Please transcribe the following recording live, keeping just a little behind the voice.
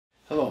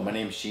my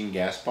name is Gene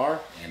Gaspar,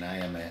 and I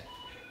am a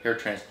hair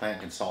transplant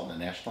consultant at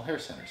National Hair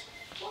Centers.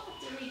 We'll have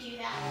to redo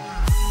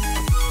that.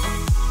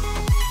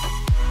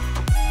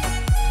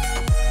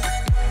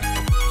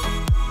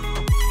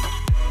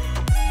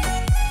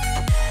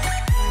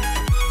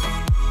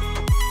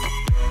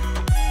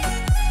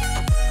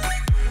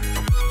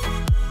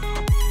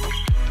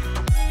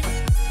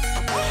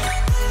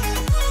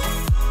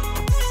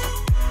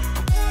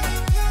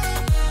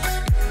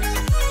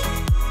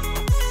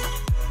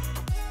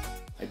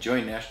 I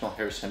joined National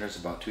Hair Centers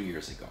about 2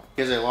 years ago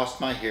because I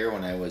lost my hair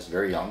when I was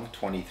very young,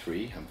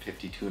 23. I'm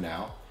 52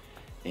 now,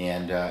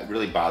 and it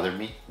really bothered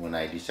me when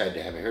I decided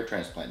to have a hair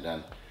transplant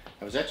done.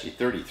 I was actually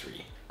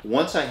 33.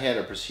 Once I had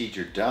a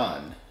procedure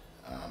done,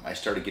 I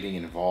started getting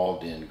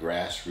involved in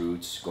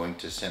grassroots, going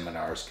to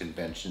seminars,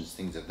 conventions,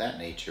 things of that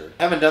nature.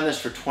 Having done this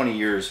for 20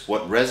 years,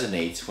 what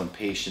resonates when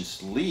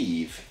patients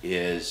leave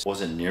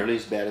wasn't nearly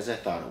as bad as I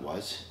thought it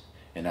was,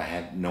 and I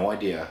had no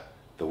idea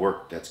the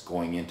work that's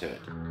going into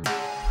it.